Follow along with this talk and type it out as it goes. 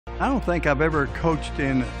I don't think I've ever coached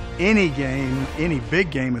in any game, any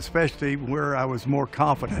big game especially, where I was more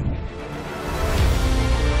confident.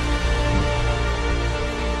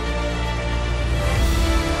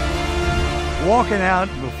 Walking out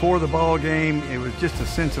before the ball game, it was just a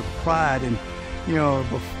sense of pride. And you know,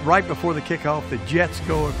 right before the kickoff, the Jets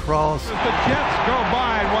go across. As the Jets go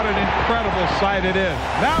by, what an incredible sight it is.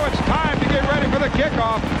 Now it's time to get ready for the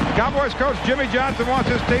kickoff. Cowboys coach Jimmy Johnson wants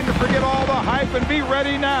his team to forget all the hype and be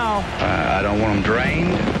ready now. I don't want them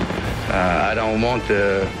drained. I don't want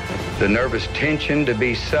the nervous tension to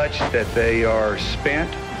be such that they are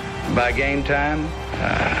spent by game time.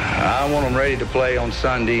 I want them ready to play on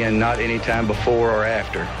Sunday and not any time before or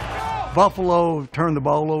after. Buffalo turned the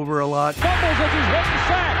ball over a lot. Fumbles as he's hit the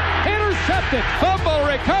sack. Intercepted. Fumble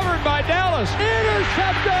recovered by Dallas.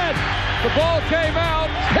 Intercepted. The ball came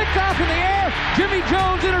out. Picked off in the air. Jimmy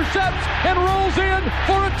Jones intercepts and rolls in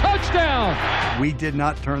for a touchdown. We did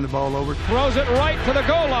not turn the ball over. Throws it right to the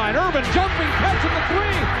goal line. Urban jumping, catching the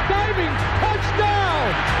three. Diving.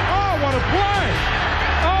 Touchdown. Oh, what a play.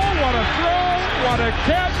 Oh, what a throw. What a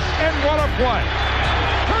catch. And what a play.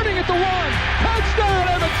 Turning at the one. Touchdown,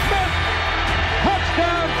 Evan Smith.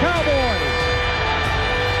 Touchdown, Cowboys.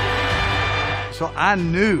 So I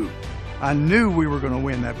knew we were going to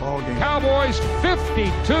win that ball game. Cowboys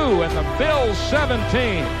 52 and the Bills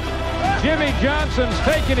 17. Jimmy Johnson's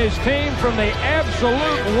taking his team from the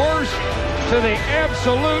absolute worst to the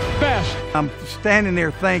absolute best. I'm standing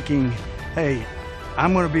there thinking, hey,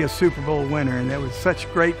 I'm going to be a Super Bowl winner. And that was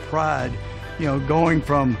such great pride, you know, going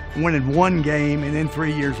from winning one game and then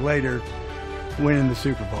 3 years later winning the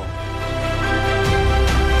Super Bowl.